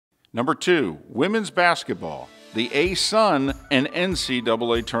Number 2, women's basketball, the ASUN and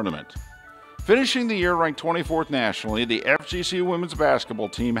NCAA tournament. Finishing the year ranked 24th nationally, the FGCU women's basketball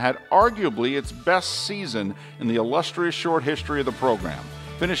team had arguably its best season in the illustrious short history of the program,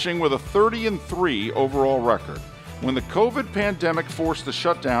 finishing with a 30-3 overall record. When the COVID pandemic forced the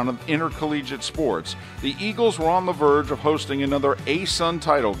shutdown of intercollegiate sports, the Eagles were on the verge of hosting another ASUN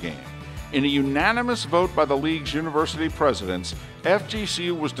title game. In a unanimous vote by the league's university presidents,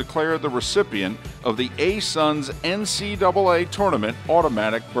 FGCU was declared the recipient of the ASUN's NCAA tournament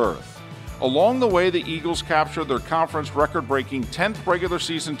automatic berth. Along the way, the Eagles captured their conference record-breaking 10th regular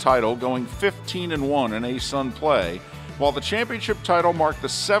season title, going 15-1 in ASUN play, while the championship title marked the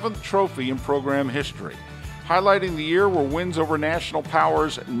 7th trophy in program history. Highlighting the year were wins over national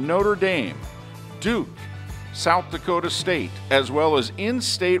powers Notre Dame, Duke, South Dakota State, as well as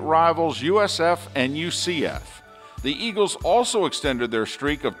in-state rivals USF and UCF. The Eagles also extended their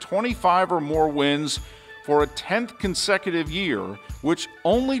streak of 25 or more wins for a 10th consecutive year, which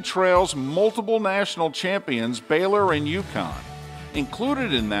only trails multiple national champions Baylor and UConn.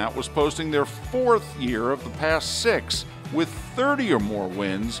 Included in that was posting their 4th year of the past 6 with 30 or more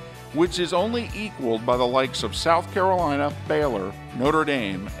wins, which is only equaled by the likes of South Carolina, Baylor, Notre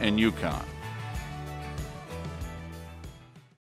Dame, and UConn.